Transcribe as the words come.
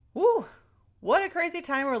What a crazy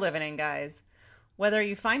time we're living in, guys. Whether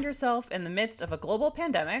you find yourself in the midst of a global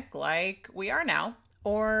pandemic like we are now,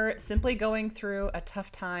 or simply going through a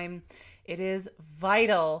tough time, it is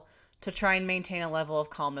vital to try and maintain a level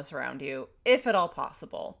of calmness around you, if at all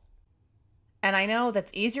possible. And I know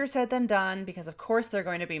that's easier said than done because, of course, there are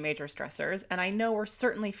going to be major stressors. And I know we're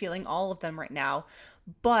certainly feeling all of them right now.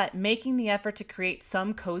 But making the effort to create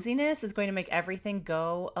some coziness is going to make everything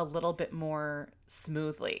go a little bit more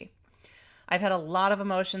smoothly. I've had a lot of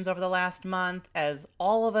emotions over the last month, as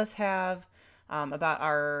all of us have, about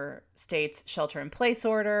our state's shelter in place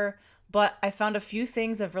order. But I found a few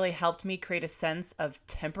things that have really helped me create a sense of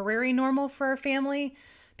temporary normal for our family.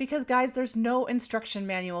 Because, guys, there's no instruction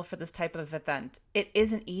manual for this type of event. It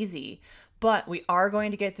isn't easy, but we are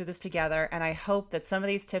going to get through this together. And I hope that some of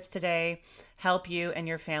these tips today help you and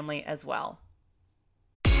your family as well.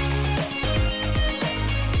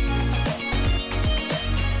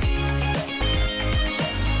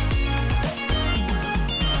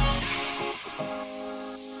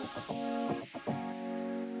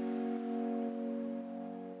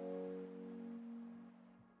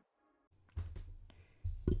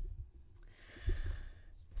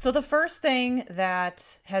 So, the first thing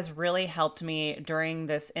that has really helped me during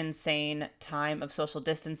this insane time of social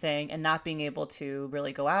distancing and not being able to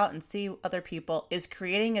really go out and see other people is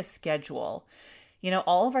creating a schedule.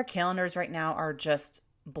 All of our calendars right now are just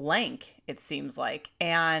blank, it seems like.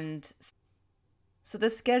 And so,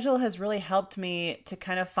 this schedule has really helped me to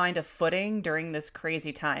kind of find a footing during this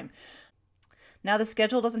crazy time. Now, the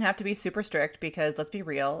schedule doesn't have to be super strict because let's be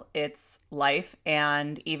real, it's life.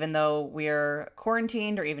 And even though we're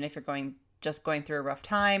quarantined, or even if you're going through a rough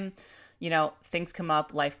time, things come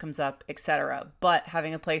up, life comes up, etc. But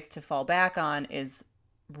having a place to fall back on is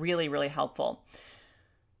really, really helpful.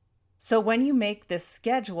 So when you make this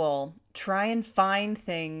schedule, try and find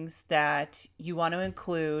things that you want to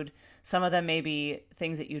include. Some of them may be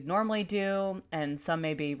things that you'd normally do, and some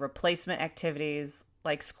may be replacement activities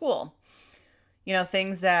like school.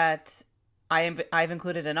 Things that I've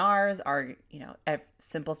included in ours are,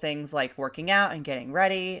 simple things like working out and getting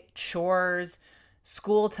ready, chores,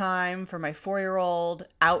 school time for my 4-year-old,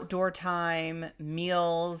 outdoor time,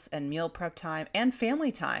 meals and meal prep time, and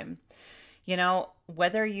family time.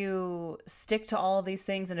 Whether you stick to all of these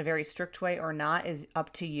things in a very strict way or not is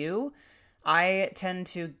up to you. I tend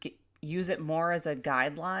to use it more as a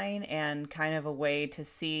guideline and kind of a way to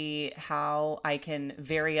see how I can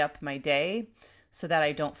vary up my day so that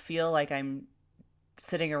I don't feel like I'm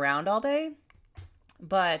sitting around all day.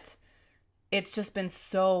 But it's just been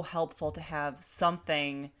so helpful to have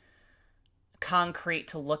something concrete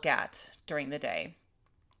to look at during the day.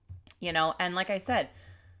 And like I said,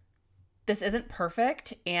 this isn't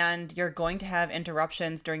perfect and you're going to have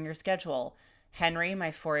interruptions during your schedule. Henry, my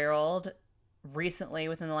 4-year-old, recently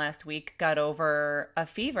within the last week got over a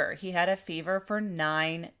fever. He had a fever for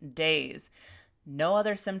 9 days. No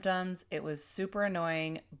other symptoms. It was super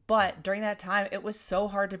annoying. But during that time, it was so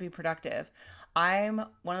hard to be productive. I'm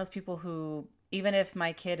one of those people who, even if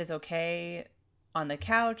my kid is okay on the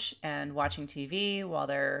couch and watching TV while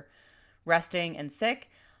they're resting and sick,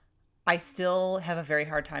 I still have a very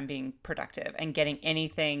hard time being productive and getting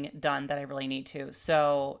anything done that I really need to.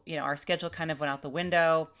 So, our schedule kind of went out the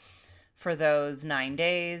window for those 9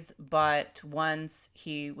 days. But once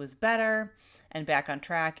he was better and back on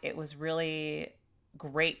track, it was really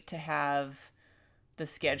great to have the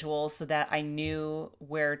schedule so that I knew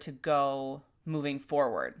where to go moving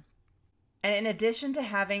forward. And in addition to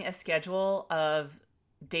having a schedule of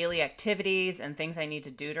daily activities and things I need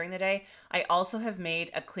to do during the day, I also have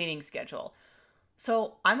made a cleaning schedule.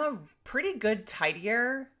 So I'm a pretty good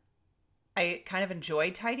tidier. I kind of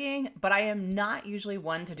enjoy tidying, but I am not usually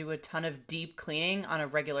one to do a ton of deep cleaning on a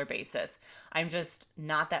regular basis. I'm just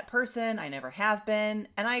not that person. I never have been,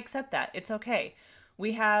 and I accept that. It's okay.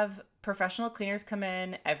 We have professional cleaners come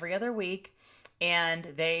in every other week, and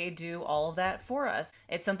they do all of that for us.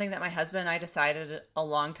 It's something that my husband and I decided a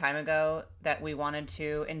long time ago that we wanted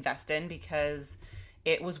to invest in because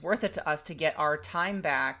it was worth it to us to get our time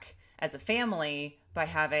back as a family by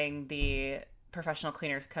having the professional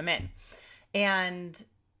cleaners come in. And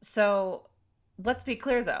so let's be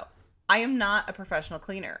clear though, I am not a professional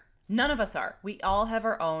cleaner. None of us are. We all have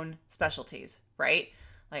our own specialties, right?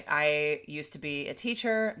 Like I used to be a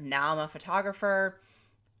teacher, now I'm a photographer.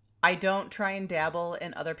 I don't try and dabble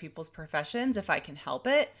in other people's professions if I can help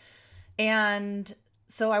it. And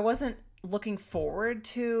so I wasn't looking forward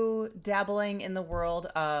to dabbling in the world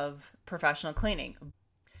of professional cleaning.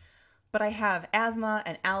 But I have asthma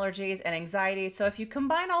and allergies and anxiety. So if you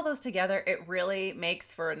combine all those together, it really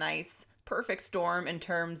makes for a nice perfect storm in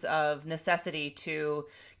terms of necessity to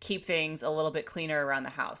keep things a little bit cleaner around the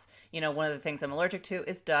house. One of the things I'm allergic to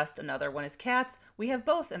is dust, another one is cats. We have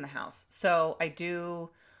both in the house. So I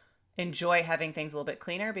do enjoy having things a little bit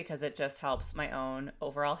cleaner because it just helps my own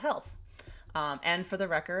overall health. And for the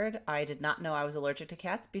record, I did not know I was allergic to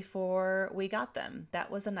cats before we got them. That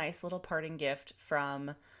was a nice little parting gift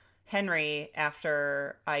from Henry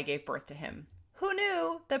after I gave birth to him. Who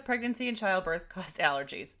knew that pregnancy and childbirth caused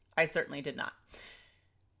allergies? I certainly did not.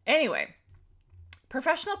 Anyway,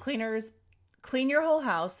 professional cleaners clean your whole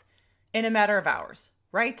house in a matter of hours,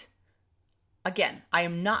 right? Again, I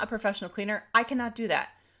am not a professional cleaner. I cannot do that.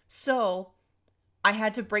 So I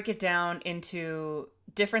had to break it down into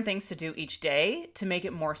different things to do each day to make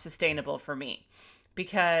it more sustainable for me.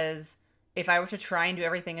 Because if I were to try and do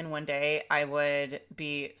everything in one day, I would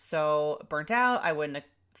be so burnt out. I wouldn't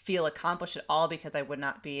feel accomplished at all because I would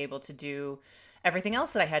not be able to do everything else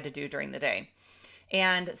that I had to do during the day.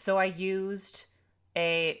 And so I used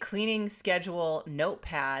a cleaning schedule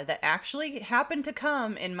notepad that actually happened to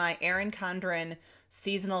come in my Erin Condren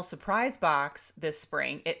seasonal surprise box this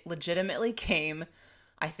spring. It legitimately came,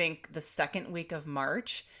 I think, the second week of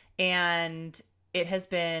March, and it has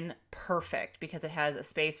been perfect because it has a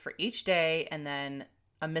space for each day and then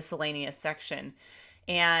a miscellaneous section.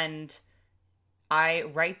 And I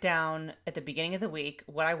write down at the beginning of the week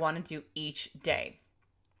what I want to do each day.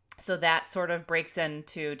 So that sort of breaks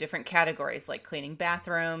into different categories like cleaning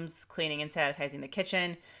bathrooms, cleaning and sanitizing the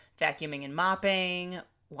kitchen, vacuuming and mopping,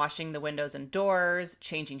 washing the windows and doors,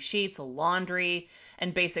 changing sheets, laundry,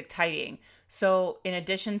 and basic tidying. So in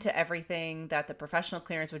addition to everything that the professional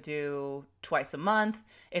cleaners would do twice a month,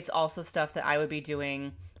 it's also stuff that I would be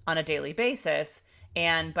doing on a daily basis.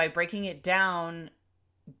 And by breaking it down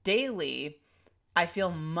daily, I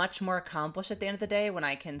feel much more accomplished at the end of the day when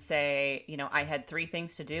I can say, I had 3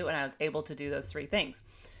 things to do and I was able to do those 3 things.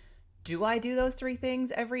 Do I do those 3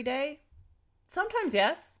 things every day? Sometimes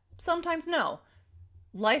yes, sometimes no.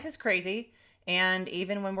 Life is crazy, and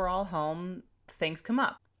even when we're all home, things come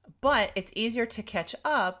up. But it's easier to catch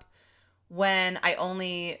up when I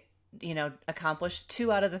only, accomplish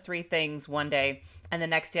 2 out of the 3 things one day, and the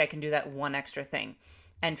next day I can do that one extra thing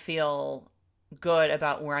and feel good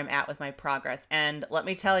about where I'm at with my progress. And let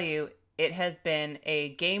me tell you, it has been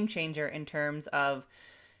a game changer in terms of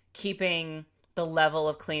keeping the level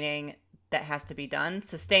of cleaning that has to be done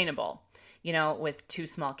sustainable. With 2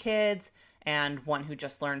 small kids and one who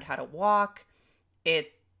just learned how to walk,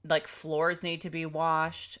 it like floors need to be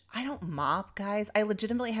washed. I don't mop, guys. I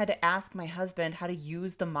legitimately had to ask my husband how to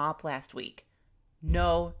use the mop last week.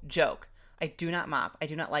 No joke. I do not mop. I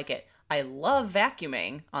do not like it. I love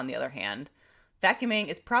vacuuming, on the other hand. Vacuuming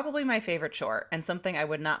is probably my favorite chore and something I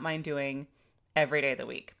would not mind doing every day of the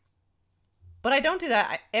week. But I don't do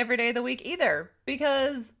that every day of the week either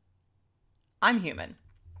because I'm human.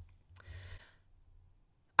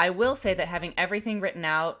 I will say that having everything written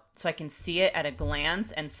out so I can see it at a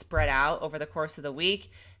glance and spread out over the course of the week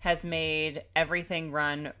has made everything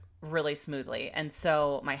run really smoothly. And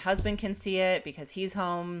so my husband can see it because he's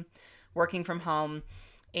home, working from home,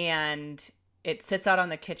 and it sits out on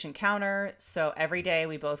the kitchen counter. So every day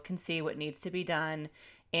we both can see what needs to be done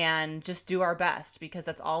and just do our best, because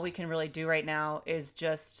that's all we can really do right now is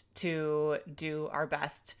just to do our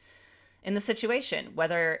best in the situation,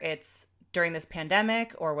 whether it's during this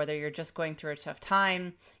pandemic or whether you're just going through a tough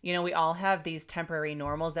time. We all have these temporary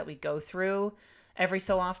normals that we go through every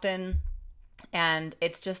so often. And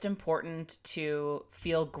it's just important to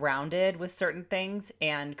feel grounded with certain things,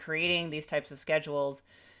 and creating these types of schedules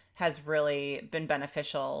has really been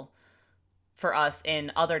beneficial for us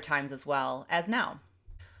in other times as well as now.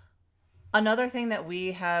 Another thing that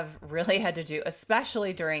we have really had to do,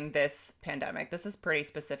 especially during this pandemic, this is pretty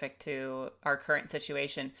specific to our current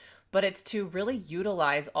situation, but it's to really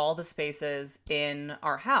utilize all the spaces in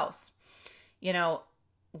our house.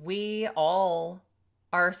 We all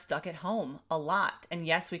are stuck at home a lot. And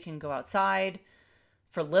yes, we can go outside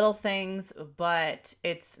for little things, but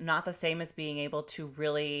it's not the same as being able to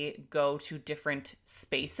really go to different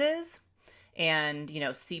spaces and,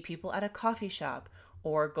 see people at a coffee shop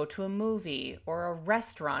or go to a movie or a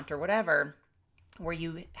restaurant or whatever, where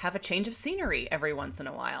you have a change of scenery every once in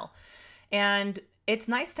a while. And it's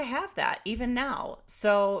nice to have that even now.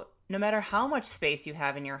 So no matter how much space you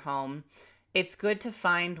have in your home, it's good to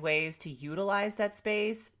find ways to utilize that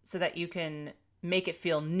space so that you can make it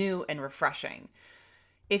feel new and refreshing.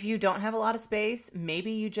 If you don't have a lot of space,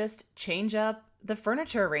 maybe you just change up the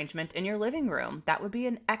furniture arrangement in your living room. That would be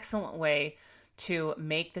an excellent way to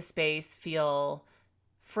make the space feel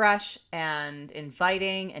fresh and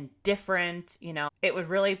inviting and different. It would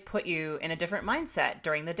really put you in a different mindset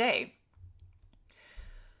during the day.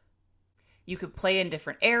 You could play in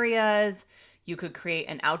different areas. You could create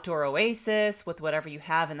an outdoor oasis with whatever you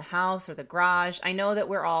have in the house or the garage. I know that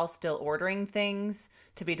we're all still ordering things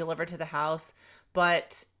to be delivered to the house,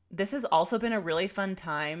 but this has also been a really fun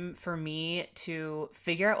time for me to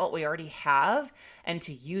figure out what we already have and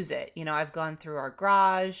to use it. I've gone through our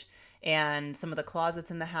garage and some of the closets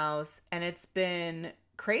in the house, and it's been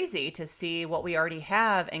crazy to see what we already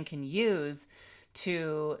have and can use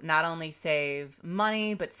to not only save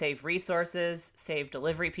money, but save resources, save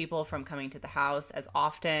delivery people from coming to the house as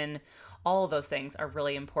often. All of those things are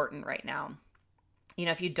really important right now.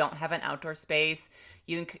 If you don't have an outdoor space,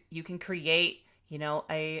 you can create,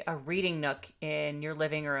 a reading nook in your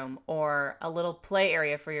living room or a little play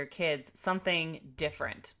area for your kids, something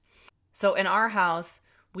different. So in our house,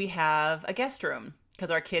 we have a guest room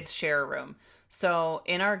because our kids share a room. So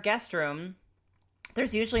in our guest room,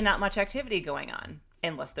 there's usually not much activity going on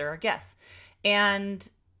unless there are guests. And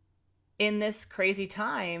in this crazy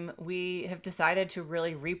time, we have decided to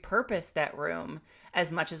really repurpose that room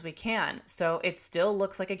as much as we can. So it still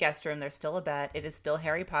looks like a guest room. There's still a bed. It is still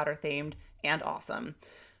Harry Potter themed and awesome.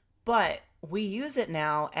 But we use it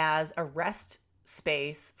now as a rest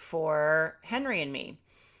space for Henry and me.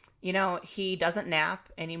 He doesn't nap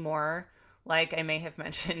anymore, like I may have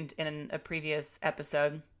mentioned in a previous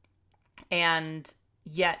episode. And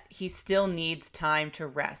yet he still needs time to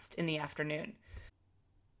rest in the afternoon.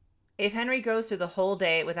 If Henry goes through the whole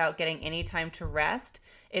day without getting any time to rest,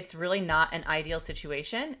 it's really not an ideal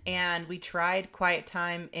situation. And we tried quiet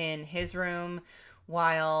time in his room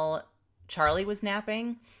while Charlie was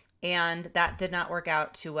napping, and that did not work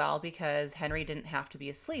out too well because Henry didn't have to be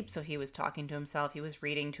asleep. So he was talking to himself, he was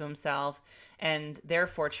reading to himself, and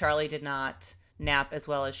therefore Charlie did not nap as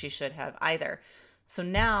well as she should have either. So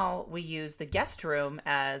now we use the guest room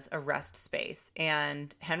as a rest space,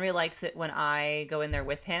 and Henry likes it when I go in there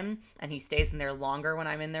with him, and he stays in there longer when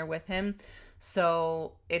I'm in there with him.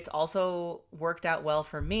 So it's also worked out well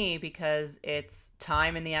for me because it's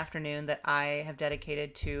time in the afternoon that I have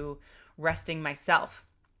dedicated to resting myself,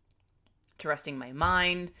 to resting my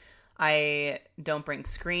mind. I don't bring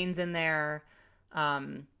screens in there.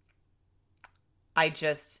 I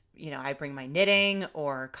just, I bring my knitting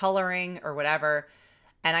or coloring or whatever,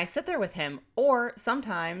 and I sit there with him. Or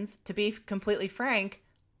sometimes, to be completely frank,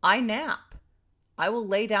 I nap. I will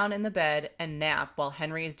lay down in the bed and nap while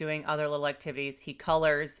Henry is doing other little activities. He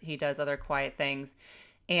colors, he does other quiet things,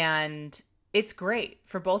 and it's great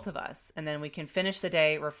for both of us. And then we can finish the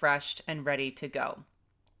day refreshed and ready to go.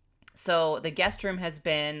 So the guest room has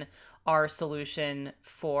been our solution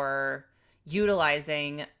for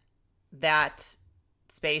utilizing that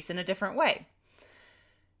space in a different way.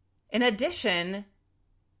 In addition,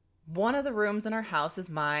 one of the rooms in our house is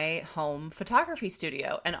my home photography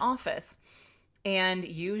studio, an office. And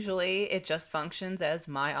usually it just functions as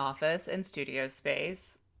my office and studio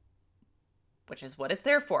space, which is what it's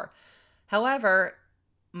there for. However,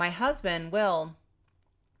 my husband, Will,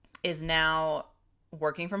 is now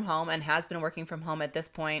working from home and has been working from home at this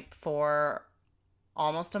point for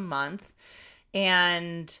almost a month.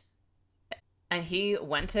 And he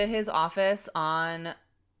went to his office on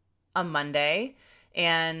a Monday,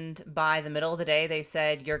 and by the middle of the day, they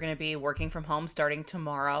said, you're going to be working from home starting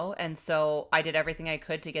tomorrow. And so I did everything I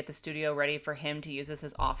could to get the studio ready for him to use as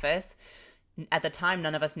his office. At the time,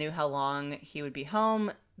 none of us knew how long he would be home.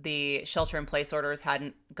 The shelter-in-place orders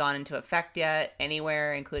hadn't gone into effect yet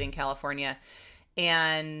anywhere, including California.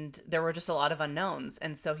 And there were just a lot of unknowns.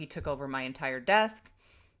 And so he took over my entire desk.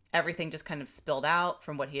 Everything just kind of spilled out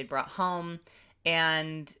from what he had brought home.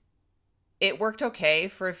 And it worked okay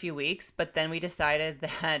for a few weeks, but then we decided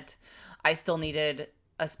that I still needed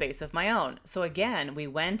a space of my own. So again, we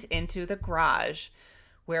went into the garage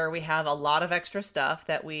where we have a lot of extra stuff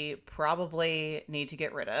that we probably need to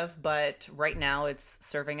get rid of, but right now it's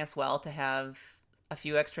serving us well to have a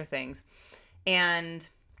few extra things. And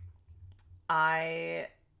I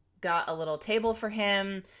got a little table for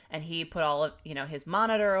him, and he put all of, his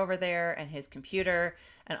monitor over there and his computer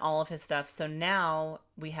and all of his stuff. So now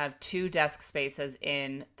we have 2 desk spaces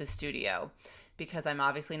in the studio because I'm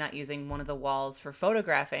obviously not using one of the walls for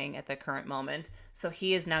photographing at the current moment. So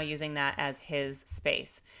he is now using that as his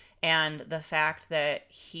space. And the fact that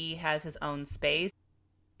he has his own space,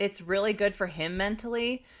 it's really good for him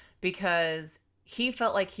mentally because he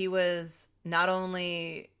felt like he was not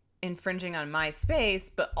only infringing on my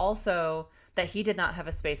space, but also that he did not have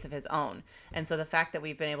a space of his own. And so the fact that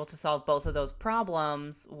we've been able to solve both of those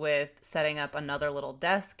problems with setting up another little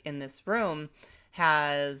desk in this room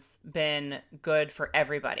has been good for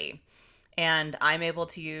everybody. And I'm able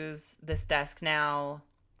to use this desk now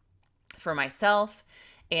for myself.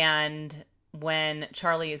 And when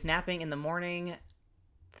Charlie is napping in the morning,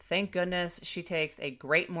 thank goodness she takes a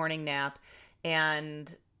great morning nap.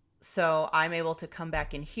 And so I'm able to come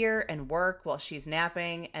back in here and work while she's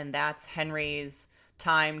napping. And that's Henry's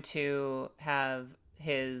time to have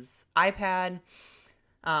his iPad,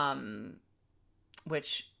 um,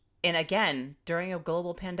 which, and again, during a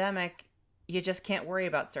global pandemic, you just can't worry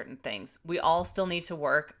about certain things. We all still need to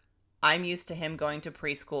work. I'm used to him going to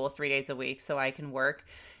preschool 3 days a week so I can work.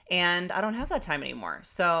 And I don't have that time anymore.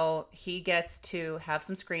 So he gets to have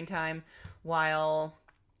some screen time while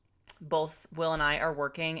both Will and I are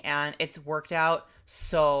working. And it's worked out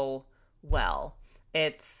so well.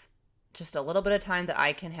 It's just a little bit of time that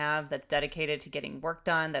I can have that's dedicated to getting work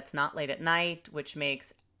done, that's not late at night, which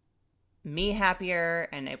makes me happier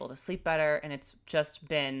and able to sleep better. And it's just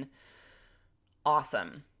been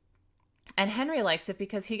awesome. And Henry likes it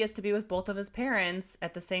because he gets to be with both of his parents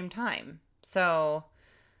at the same time. So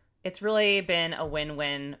it's really been a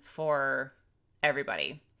win-win for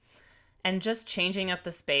everybody. And just changing up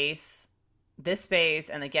the space, this space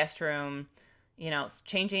and the guest room,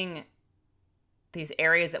 changing these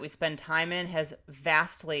areas that we spend time in has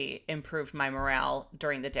vastly improved my morale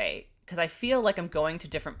during the day, because I feel like I'm going to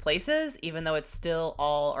different places, even though it's still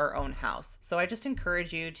all our own house. So I just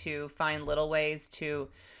encourage you to find little ways to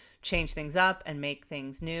change things up and make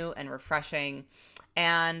things new and refreshing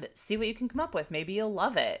and see what you can come up with. Maybe you'll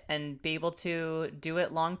love it and be able to do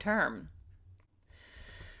it long term.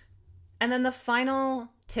 And then the final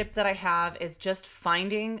tip that I have is just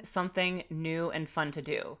finding something new and fun to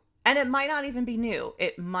do. And it might not even be new.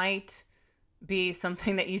 It might be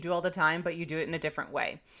something that you do all the time, but you do it in a different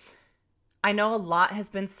way. I know a lot has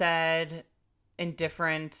been said in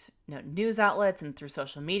different news outlets and through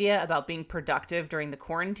social media about being productive during the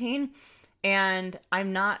quarantine. And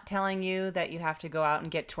I'm not telling you that you have to go out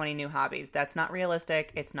and get 20 new hobbies. That's not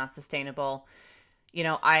realistic. It's not sustainable.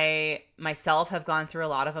 I myself have gone through a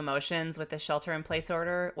lot of emotions with the shelter in place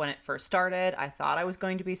order. When it first started, I thought I was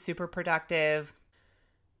going to be super productive.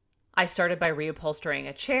 I started by reupholstering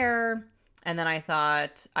a chair, and then I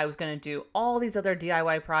thought I was going to do all these other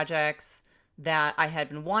DIY projects that I had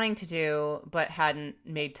been wanting to do but hadn't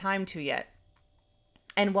made time to yet.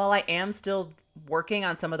 And while I am still working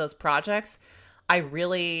on some of those projects, I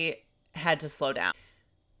really had to slow down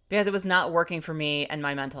because it was not working for me and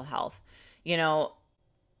my mental health.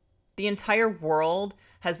 The entire world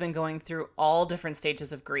has been going through all different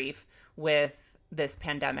stages of grief with this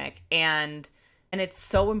pandemic. And it's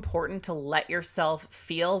so important to let yourself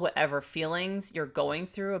feel whatever feelings you're going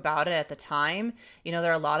through about it at the time. There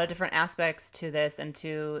are a lot of different aspects to this and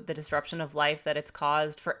to the disruption of life that it's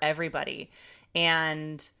caused for everybody.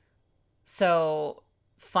 And so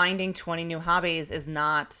finding 20 new hobbies is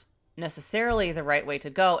not necessarily the right way to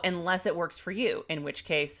go unless it works for you, in which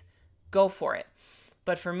case, go for it.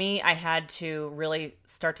 But for me, I had to really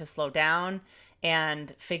start to slow down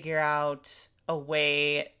and figure out a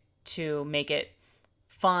way to make it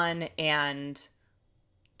fun and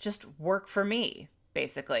just work for me,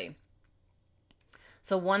 basically.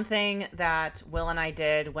 So one thing that Will and I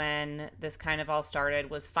did when this kind of all started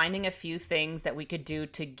was finding a few things that we could do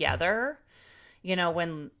together.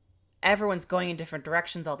 When everyone's going in different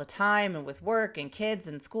directions all the time and with work and kids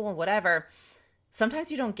and school and whatever,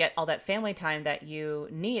 sometimes you don't get all that family time that you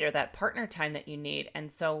need or that partner time that you need.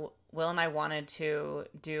 And so Will and I wanted to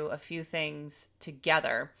do a few things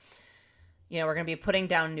together. We're going to be putting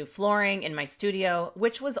down new flooring in my studio,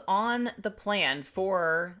 which was on the plan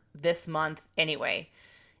for this month anyway.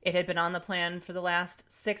 It had been on the plan for the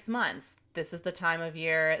last 6 months. This is the time of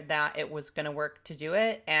year that it was going to work to do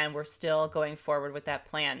it, and we're still going forward with that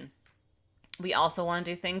plan. We also want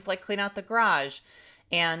to do things like clean out the garage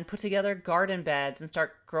and put together garden beds and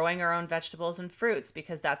start growing our own vegetables and fruits,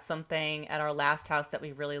 because that's something at our last house that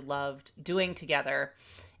we really loved doing together.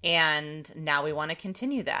 And now we want to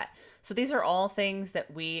continue that. So these are all things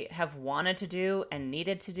that we have wanted to do and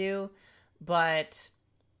needed to do, but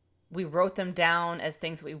we wrote them down as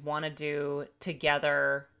things we want to do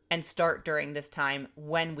together and start during this time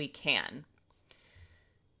when we can.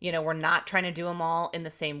 We're not trying to do them all in the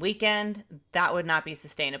same weekend. That would not be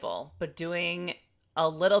sustainable. But doing a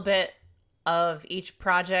little bit of each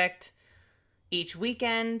project each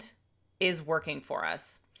weekend is working for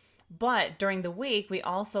us. But during the week, we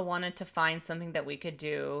also wanted to find something that we could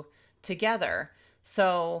do together.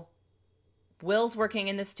 So Will's working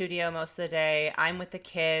in the studio most of the day. I'm with the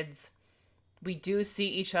kids. We do see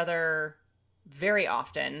each other very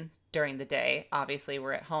often during the day. Obviously,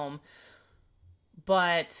 we're at home.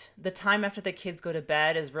 But the time after the kids go to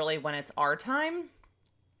bed is really when it's our time.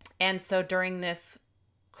 And so during this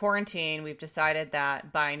quarantine, we've decided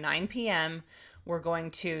that by 9 p.m., we're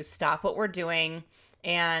going to stop what we're doing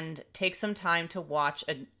and take some time to watch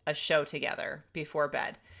a show together before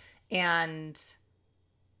bed. And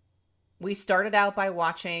we started out by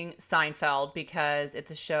watching Seinfeld because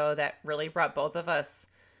it's a show that really brought both of us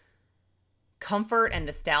comfort and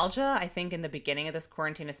nostalgia. I think in the beginning of this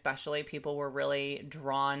quarantine, especially, people were really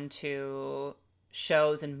drawn to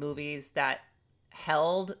shows and movies that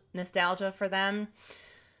held nostalgia for them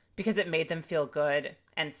because it made them feel good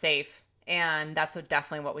and safe. And that's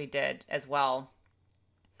definitely what we did as well.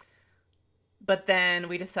 But then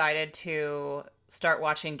we decided to start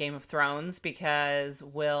watching Game of Thrones because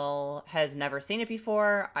Will has never seen it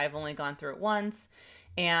before. I've only gone through it once.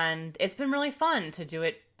 And it's been really fun to do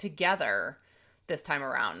it together this time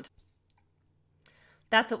around.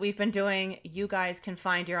 That's what we've been doing. You guys can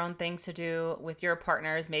find your own things to do with your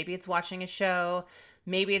partners. Maybe it's watching a show.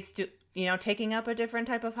 Maybe it's taking up a different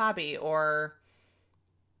type of hobby or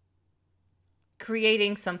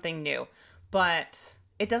creating something new. But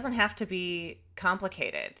it doesn't have to be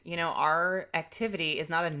complicated. Our activity is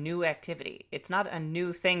not a new activity. It's not a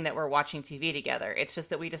new thing that we're watching TV together. It's just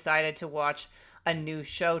that we decided to watch a new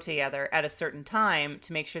show together at a certain time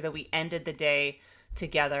to make sure that we ended the day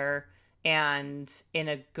together and in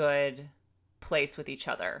a good place with each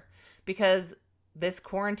other. Because this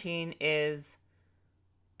quarantine is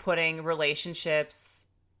putting relationships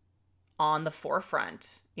on the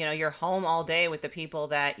forefront. You're home all day with the people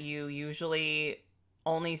that you usually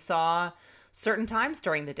only saw certain times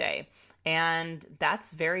during the day. And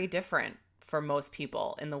that's very different for most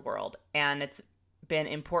people in the world. And it's been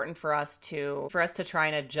important for us to try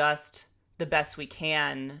and adjust the best we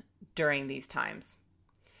can during these times.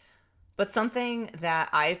 But something that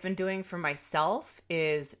I've been doing for myself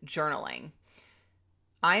is journaling.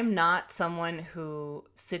 I'm not someone who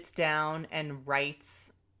sits down and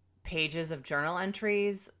writes pages of journal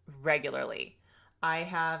entries regularly. I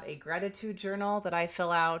have a gratitude journal that I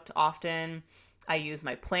fill out often. I use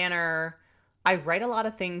my planner. I write a lot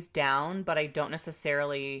of things down, but I don't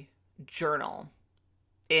necessarily journal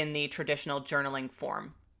in the traditional journaling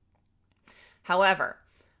form. However,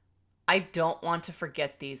 I don't want to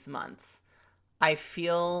forget these months. I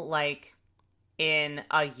feel like in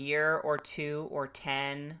a year or 2 or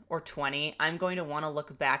 10 or 20, I'm going to want to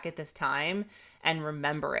look back at this time and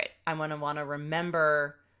remember it. I'm going to want to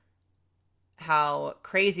remember how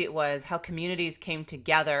crazy it was, how communities came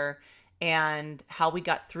together, and how we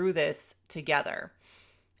got through this together.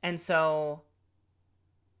 And so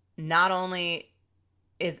not only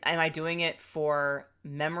am I doing it for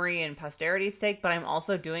memory and posterity's sake, but I'm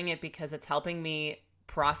also doing it because it's helping me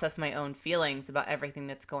process my own feelings about everything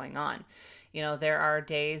that's going on. There are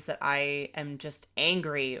days that I am just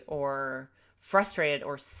angry or frustrated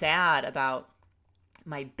or sad about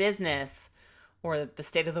my business or the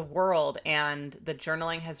state of the world, and the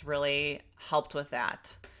journaling has really helped with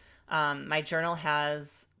that. My journal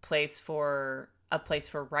has a place for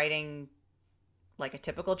writing like a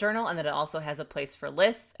typical journal, and then it also has a place for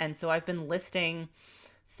lists. And so I've been listing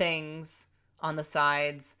things on the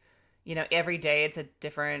sides. Every day it's a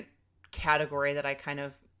different category that I kind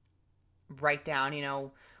of write down.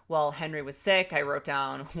 While Henry was sick, I wrote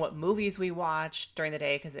down what movies we watched during the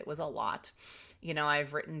day because it was a lot.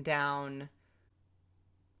 I've written down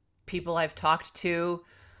people I've talked to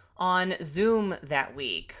on Zoom that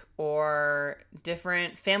week, or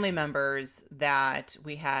different family members that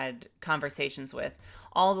we had conversations with.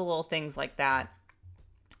 All the little things like that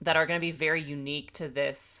are going to be very unique to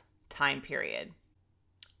this time period.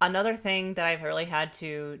 Another thing that I've really had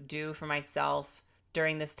to do for myself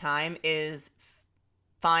during this time is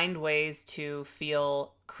find ways to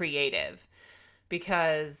feel creative,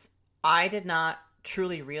 because I did not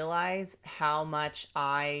truly realize how much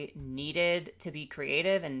I needed to be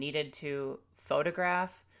creative and needed to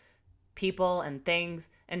photograph people and things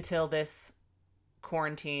until this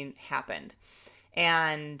quarantine happened.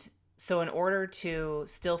 And so in order to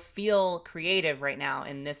still feel creative right now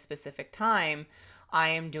in this specific time, I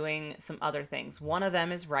am doing some other things. One of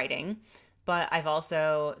them is writing, but I've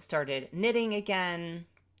also started knitting again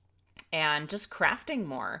and just crafting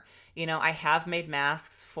more. I have made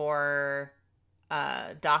masks for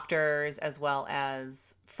doctors as well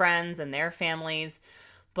as friends and their families,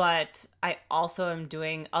 but I also am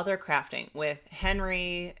doing other crafting with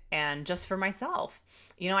Henry and just for myself.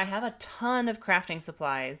 I have a ton of crafting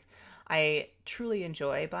supplies. I truly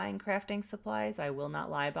enjoy buying crafting supplies. I will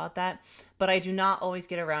not lie about that, but I do not always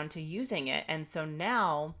get around to using it. And so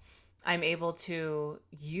now I'm able to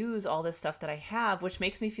use all this stuff that I have, which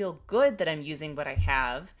makes me feel good that I'm using what I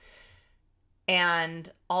have,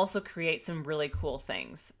 and also create some really cool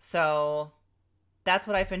things. So that's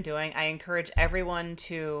what I've been doing. I encourage everyone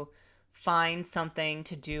to find something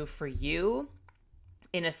to do for you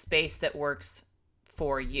in a space that works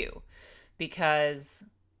for you, because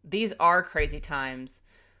these are crazy times.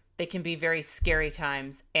 They can be very scary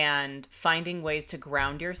times, and finding ways to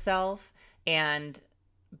ground yourself and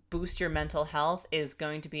boost your mental health is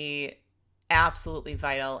going to be absolutely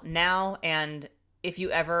vital now. And if you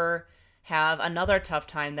ever have another tough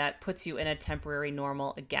time that puts you in a temporary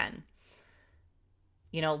normal again,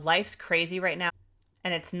 life's crazy right now,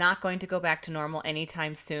 and it's not going to go back to normal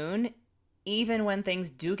anytime soon. Even when things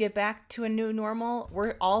do get back to a new normal,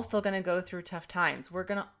 we're all still going to go through tough times. We're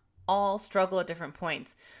going to all struggle at different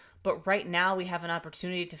points. But right now, we have an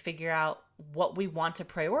opportunity to figure out what we want to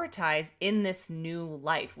prioritize in this new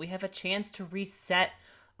life. We have a chance to reset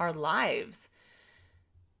our lives,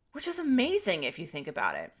 which is amazing if you think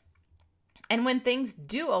about it. And when things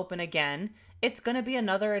do open again, it's going to be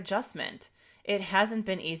another adjustment. It hasn't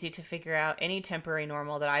been easy to figure out any temporary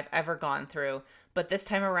normal that I've ever gone through, but this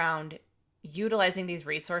time around, utilizing these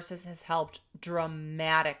resources has helped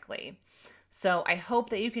dramatically. So I hope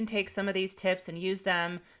that you can take some of these tips and use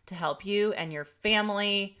them to help you and your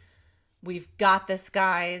family. We've got this,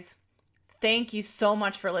 guys. Thank you so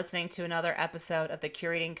much for listening to another episode of the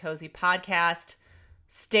Curating Cozy podcast.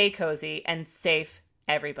 Stay cozy and safe,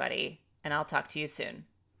 everybody, and I'll talk to you soon.